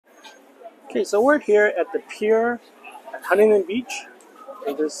Okay, so we're here at the pier at Huntington Beach,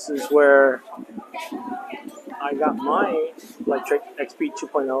 and this is where I got my electric XP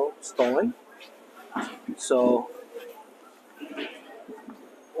 2.0 stolen. So what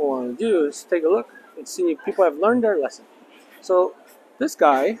I want to do is take a look and see if people have learned their lesson. So this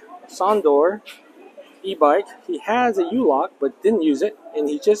guy, Sondor eBike, he has a U-lock but didn't use it, and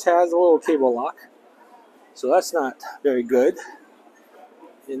he just has a little cable lock. So that's not very good.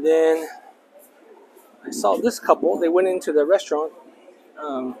 And then I saw this couple. They went into the restaurant,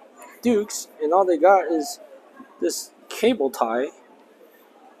 Duke's, and all they got is this cable tie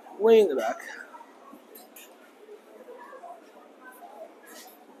way in the back.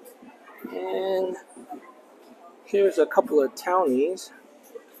 And here's a couple of townies.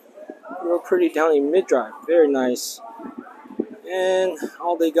 Real pretty townie mid-drive. Very nice. And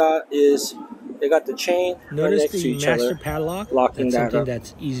all they got is they got the chain right next to each other. Notice the master padlock? Locking that's that something up.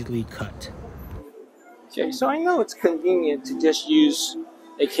 that's easily cut. Okay, so I know it's convenient to just use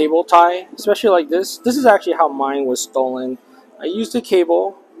a cable tie, especially like this. This is actually how mine was stolen. I used a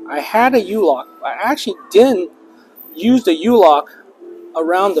cable. I had a U-lock. I actually didn't use the U-lock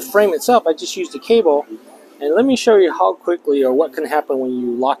around the frame itself. I just used the cable. And let me show you how quickly or what can happen when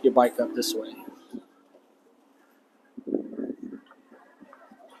you lock your bike up this way.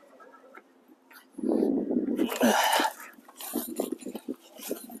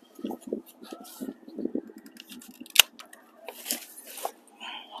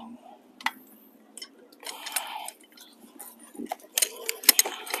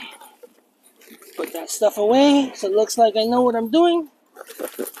 Put that stuff away so it looks like I know what I'm doing.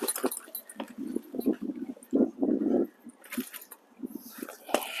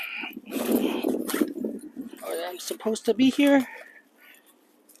 Or I'm supposed to be here.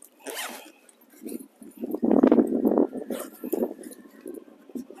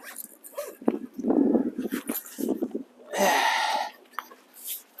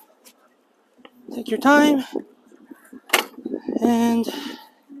 Take your time. And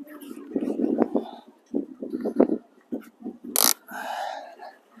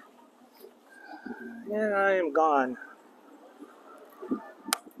I am gone.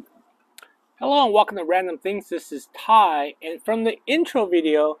 Hello and welcome to Random Things. This is Ty, and from the intro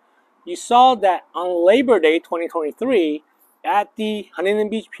video, you saw that on Labor Day 2023 at the Huntington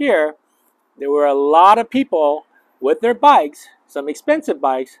Beach Pier, there were a lot of people with their bikes, some expensive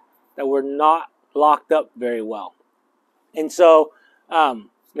bikes, that were not locked up very well. And so,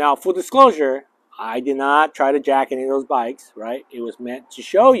 now full disclosure, I did not try to jack any of those bikes, right? It was meant to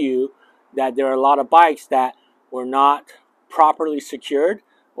show you that there are a lot of bikes that were not properly secured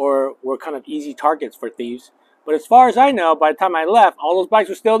or were kind of easy targets for thieves. But as far as I know, by the time I left, all those bikes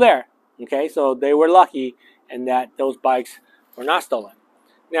were still there. Okay, so they were lucky in that those bikes were not stolen.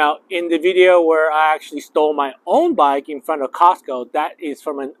 Now, in the video where I actually stole my own bike in front of Costco, that is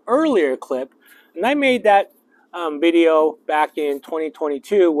from an earlier clip. And I made that video back in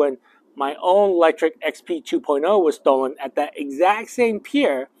 2022 when my own electric XP 2.0 was stolen at that exact same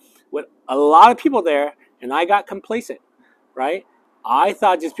pier with a lot of people there, and I got complacent, right? I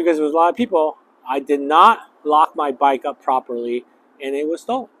thought just because there was a lot of people, I did not lock my bike up properly, and it was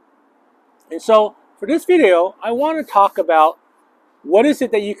stolen. And so for this video, I want to talk about what is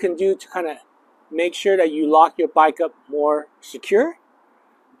it that you can do to kind of make sure that you lock your bike up more secure?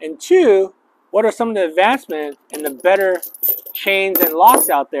 And two, what are some of the advancements and the better chains and locks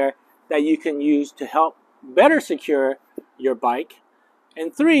out there that you can use to help better secure your bike?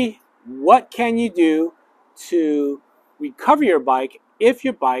 And three, what can you do to recover your bike if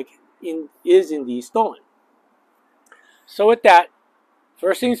your bike is indeed stolen? So with that,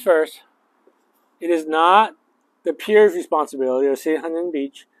 first things first, it is not the pier's responsibility or City of Huntington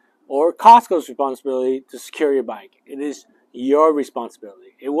Beach or Costco's responsibility to secure your bike. It is your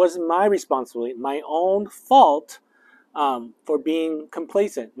responsibility. It wasn't my responsibility, my own fault for being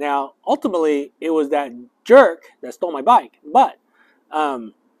complacent. Now, ultimately, it was that jerk that stole my bike, but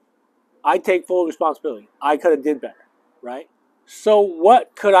I take full responsibility. I could have did better, right? So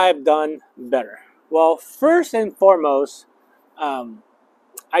what could I have done better? Well, first and foremost,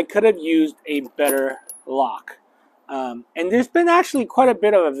 I could have used a better lock. And there's been actually quite a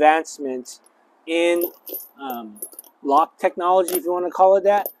bit of advancements in lock technology, if you want to call it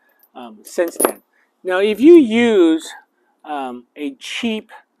that, since then. Now, if you use a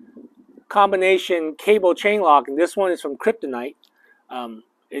cheap combination cable chain lock, and this one is from Kryptonite,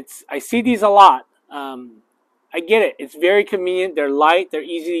 I see these a lot. I get it. It's very convenient. They're light. They're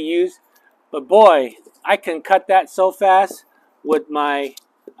easy to use. But boy, I can cut that so fast with my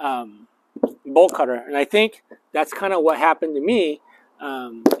bolt cutter. And I think that's kind of what happened to me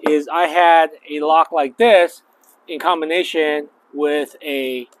is I had a lock like this in combination with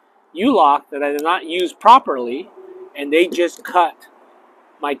a U-lock that I did not use properly, and they just cut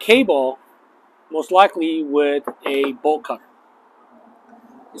my cable, most likely with a bolt cutter.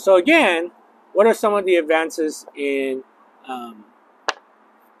 So again, what are some of the advances in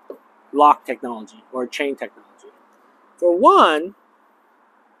lock technology or chain technology? For one,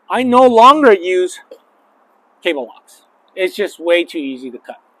 I no longer use cable locks. It's just way too easy to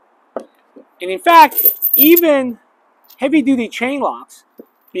cut. And in fact, even heavy-duty chain locks,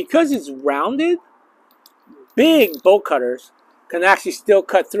 because it's rounded, big bolt cutters can actually still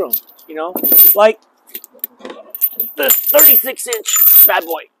cut through them. You know, like this 36-inch bad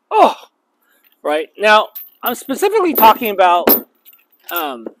boy. Oh, right. Now, I'm specifically talking about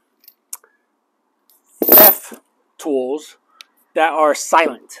theft tools that are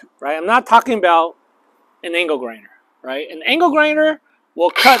silent, right? I'm not talking about an angle grinder, right? An angle grinder will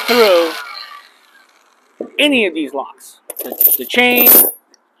cut through any of these locks. The chain,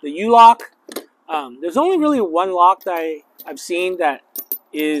 the U-lock. There's only really one lock that I've seen that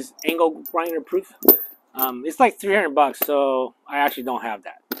is angle grinder proof. It's like $300, so I actually don't have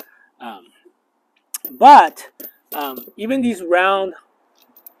that. But even these round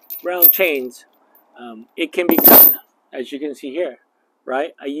chains, it can be cut, as you can see here,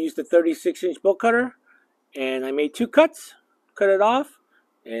 right? I used a 36-inch bolt cutter, and I made 2 cuts, cut it off,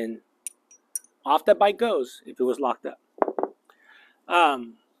 and off that bike goes if it was locked up.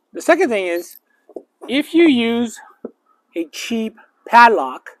 The second thing is, if you use a cheap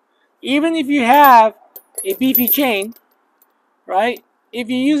padlock, even if you have a beefy chain, right? If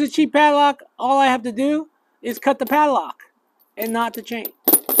you use a cheap padlock, all I have to do is cut the padlock and not the chain.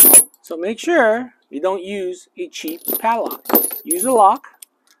 So make sure you don't use a cheap padlock. Use a lock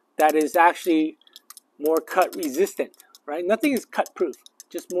that is actually more cut resistant, right? Nothing is cut proof,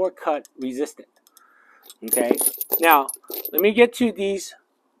 just more cut resistant. Okay, now let me get to these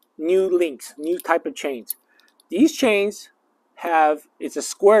new links, new type of chains. These chains it's a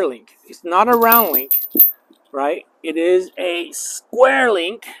square link. It's not a round link, right? It is a square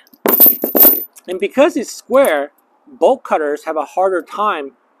link. And because it's square, bolt cutters have a harder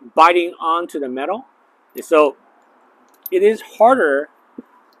time biting onto the metal. So it is harder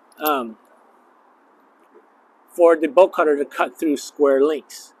for the bolt cutter to cut through square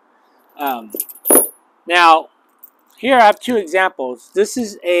links. Now, here I have 2 examples. This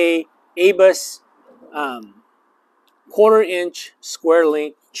is a ABUS 1/4-inch square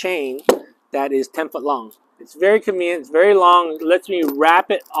link chain that is 10 foot long. It's very convenient. It's very long. It lets me wrap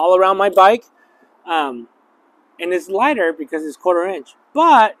it all around my bike. And it's lighter because it's 1/4 inch.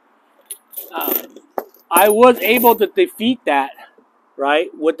 But I was able to defeat that, right,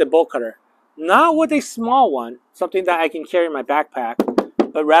 with the bolt cutter. Not with a small one, something that I can carry in my backpack,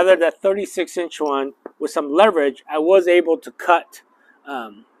 but rather that 36-inch one with some leverage. I was able to cut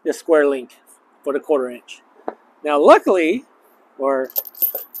the square link for the 1/4 inch. Now, luckily, or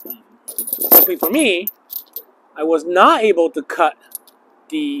luckily for me, I was not able to cut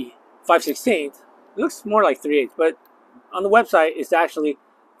the 5/16. It looks more like 3/8, but on the website it's actually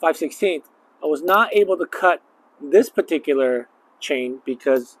 5/16. I was not able to cut this particular chain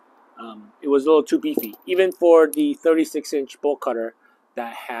because it was a little too beefy, even for the 36-inch bolt cutter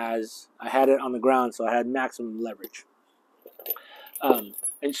that I had it on the ground, so I had maximum leverage.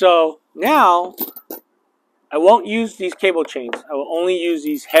 And so now I won't use these cable chains. I will only use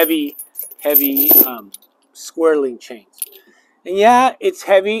these heavy square link chains. And yeah, it's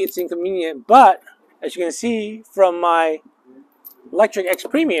heavy, it's inconvenient, but as you can see from my Electric X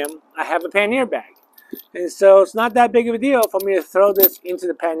Premium, I have a pannier bag. And so it's not that big of a deal for me to throw this into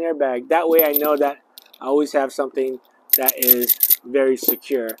the pannier bag. That way I know that I always have something that is very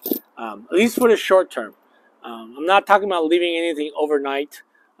secure, at least for the short term. I'm not talking about leaving anything overnight.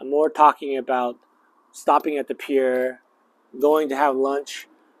 I'm more talking about stopping at the pier, going to have lunch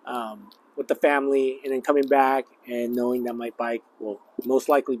with the family, and then coming back and knowing that my bike will most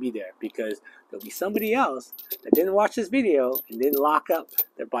likely be there because there'll be somebody else that didn't watch this video and didn't lock up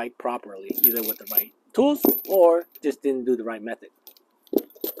their bike properly, either with the right tools or just didn't do the right method.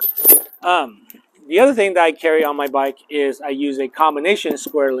 The other thing that I carry on my bike is I use a combination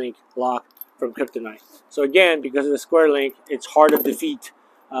square link lock from Kryptonite. So again, because of the square link, it's hard to defeat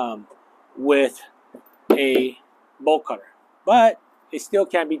with a bolt cutter, but it still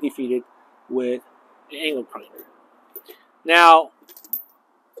can be defeated with an angle grinder. Now,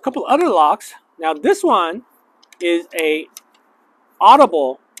 a couple other locks. Now this one is a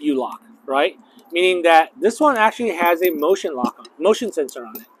audible U-lock, right? Meaning that this one actually has a motion sensor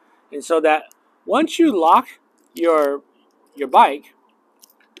on it, and so that once you lock your bike,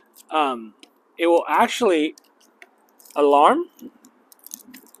 it will actually alarm.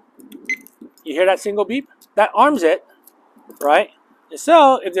 You hear that single beep? That arms it, right? And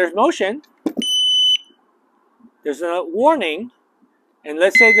so if there's motion, there's a warning. And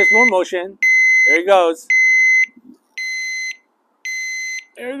let's say there's more motion. There he goes.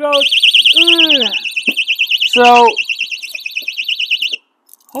 There he goes. Ugh. So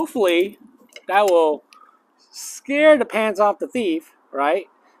hopefully that will scare the pants off the thief, right?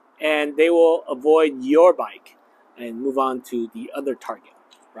 And they will avoid your bike and move on to the other target,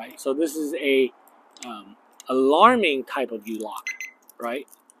 right? So this is a alarming type of U-lock, right?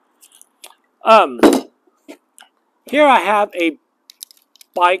 Here I have a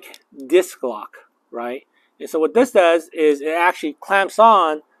bike disc lock, right? And so what this does is it actually clamps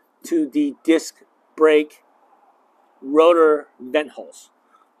on to the disc brake rotor vent holes.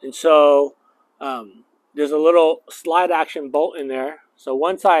 And so there's a little slide action bolt in there. So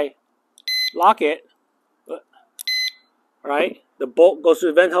once I lock it, right, the bolt goes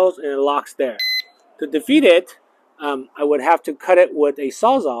through the vent holes and it locks there. To defeat it, I would have to cut it with a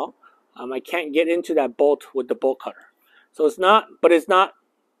sawzall. I can't get into that bolt with the bolt cutter. So it's not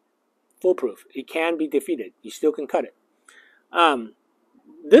foolproof. It can be defeated. You still can cut it.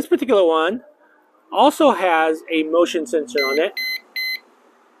 This particular one also has a motion sensor on it.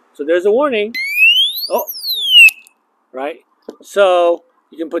 So there's a warning. Oh, right? So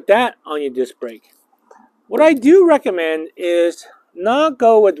you can put that on your disc brake. What I do recommend is not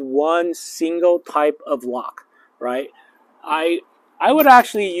go with one single type of lock, right? I would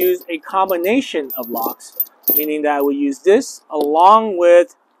actually use a combination of locks, meaning that I would use this along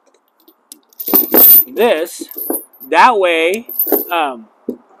with this. That way,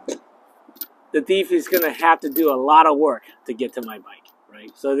 the thief is going to have to do a lot of work to get to my bike,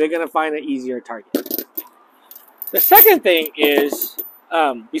 right? So they're going to find an easier target. The second thing is,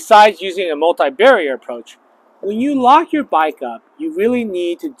 besides using a multi-barrier approach, when you lock your bike up, you really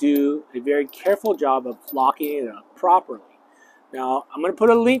need to do a very careful job of locking it up properly. Now, I'm going to put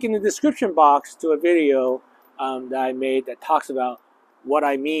a link in the description box to a video that I made that talks about what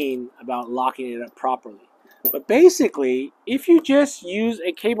I mean about locking it up properly. But basically, if you just use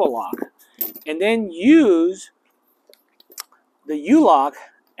a cable lock and then use the U-lock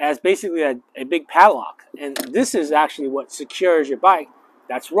as basically a big padlock, and this is actually what secures your bike,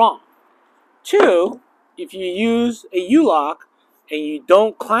 that's wrong. Two, if you use a U-lock and you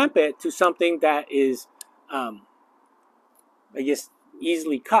don't clamp it to something that is, I guess,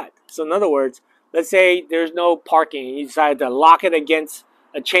 easily cut. So in other words, let's say there's no parking and you decide to lock it against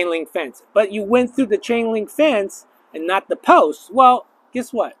a chain link fence, but you went through the chain link fence and not the post. Well,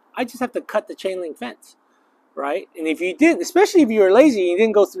 guess what? I just have to cut the chain link fence, right? And if you didn't, especially if you were lazy and you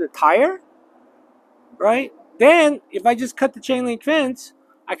didn't go through the tire, right? Then if I just cut the chain link fence,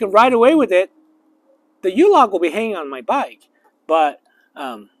 I can ride away with it. The U-lock will be hanging on my bike, but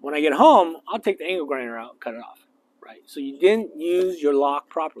when I get home, I'll take the angle grinder out and cut it off, right? So you didn't use your lock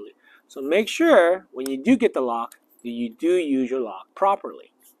properly. So make sure when you do get the lock, that you do use your lock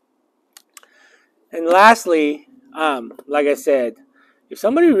properly. And lastly, like I said, if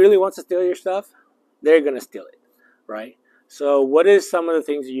somebody really wants to steal your stuff, they're going to steal it, right? So what is some of the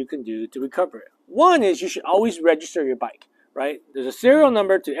things that you can do to recover it? One is you should always register your bike, right? There's a serial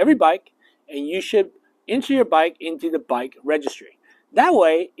number to every bike, and you should enter your bike into the bike registry. That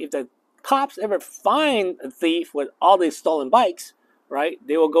way, if the cops ever find a thief with all these stolen bikes, right,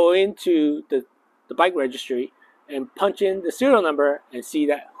 they will go into the bike registry and punch in the serial number and see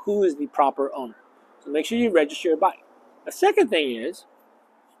that who is the proper owner. So make sure you register your bike. The second thing is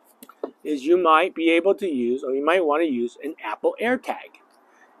you might be able to use, or you might want to use, an Apple AirTag.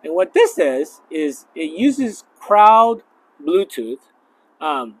 And what this is it uses crowd Bluetooth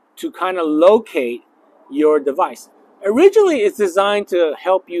to kind of locate your device. Originally, it's designed to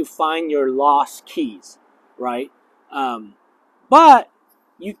help you find your lost keys, right? But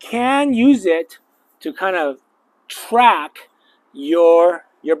you can use it to kind of track your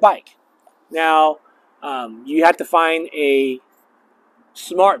bike. Now, you have to find a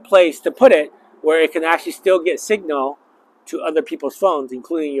smart place to put it where it can actually still get signal to other people's phones,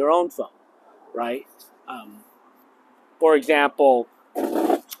 including your own phone, right? For example,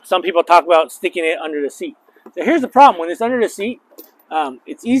 some people talk about sticking it under the seat. So here's the problem. When it's under the seat,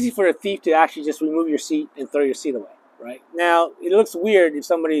 it's easy for a thief to actually just remove your seat and throw your seat away, right? Now, it looks weird if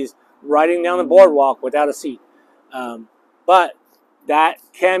somebody's riding down the boardwalk without a seat. But that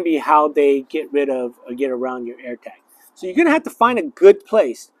can be how they get rid of or get around your AirTag. So you're going to have to find a good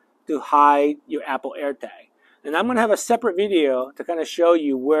place to hide your Apple AirTag. And I'm going to have a separate video to kind of show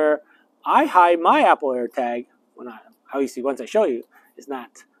you where I hide my Apple AirTag. Obviously, once I show you, it's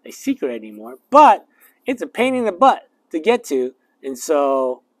not a secret anymore, but it's a pain in the butt to get to. And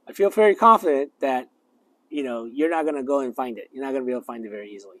so I feel very confident that, you're not going to go and find it. You're not going to be able to find it very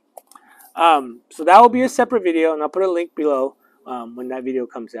easily. So that will be a separate video, and I'll put a link below when that video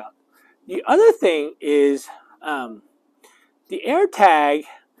comes out. The other thing is the AirTag.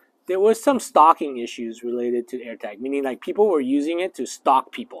 There was some stalking issues related to AirTag, meaning like people were using it to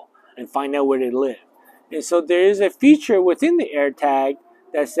stalk people and find out where they live. And so there is a feature within the AirTag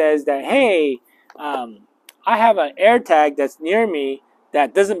that says that, hey, I have an AirTag that's near me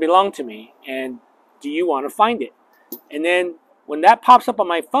that doesn't belong to me, and do you want to find it? And then when that pops up on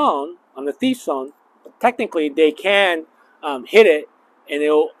my phone, on the thief's phone, technically they can hit it, and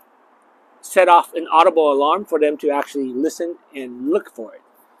it'll set off an audible alarm for them to actually listen and look for it.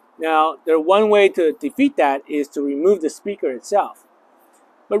 Now, one way to defeat that is to remove the speaker itself.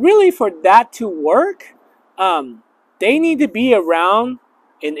 But really, for that to work, they need to be around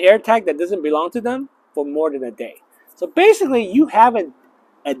an AirTag that doesn't belong to them for more than a day. So basically, you have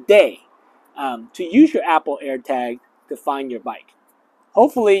a day to use your Apple AirTag to find your bike.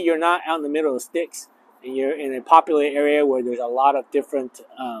 Hopefully, you're not out in the middle of sticks and you're in a populated area where there's a lot of different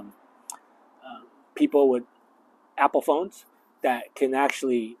people with Apple phones that can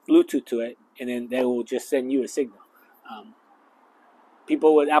actually Bluetooth to it, and then they will just send you a signal.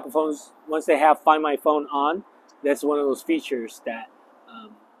 People with Apple phones, once they have Find My Phone on, that's one of those features that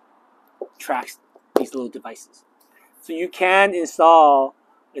tracks these little devices. So you can install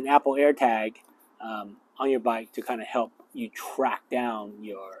an Apple AirTag on your bike to kind of help you track down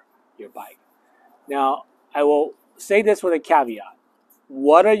your bike. Now, I will say this with a caveat.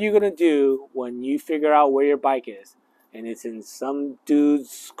 What are you going to do when you figure out where your bike is and it's in some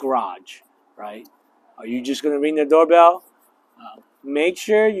dude's garage, right? Are you just going to ring the doorbell? Make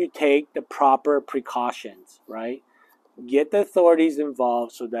sure you take the proper precautions, right? Get the authorities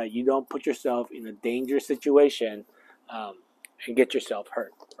involved so that you don't put yourself in a dangerous situation and get yourself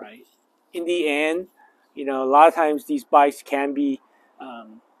hurt, right? In the end, a lot of times these bikes can be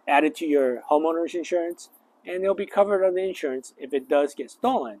added to your homeowner's insurance, and they'll be covered on the insurance if it does get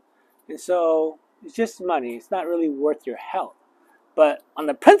stolen. And so it's just money. It's not really worth your health. But on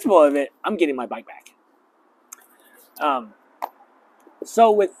the principle of it, I'm getting my bike back.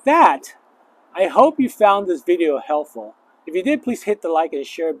 So with that, I hope you found this video helpful. If you did, please hit the like and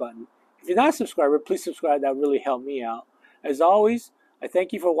share button. If you're not a subscriber, please subscribe. That really helped me out. As always, I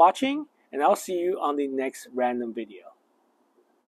thank you for watching, and I'll see you on the next random video.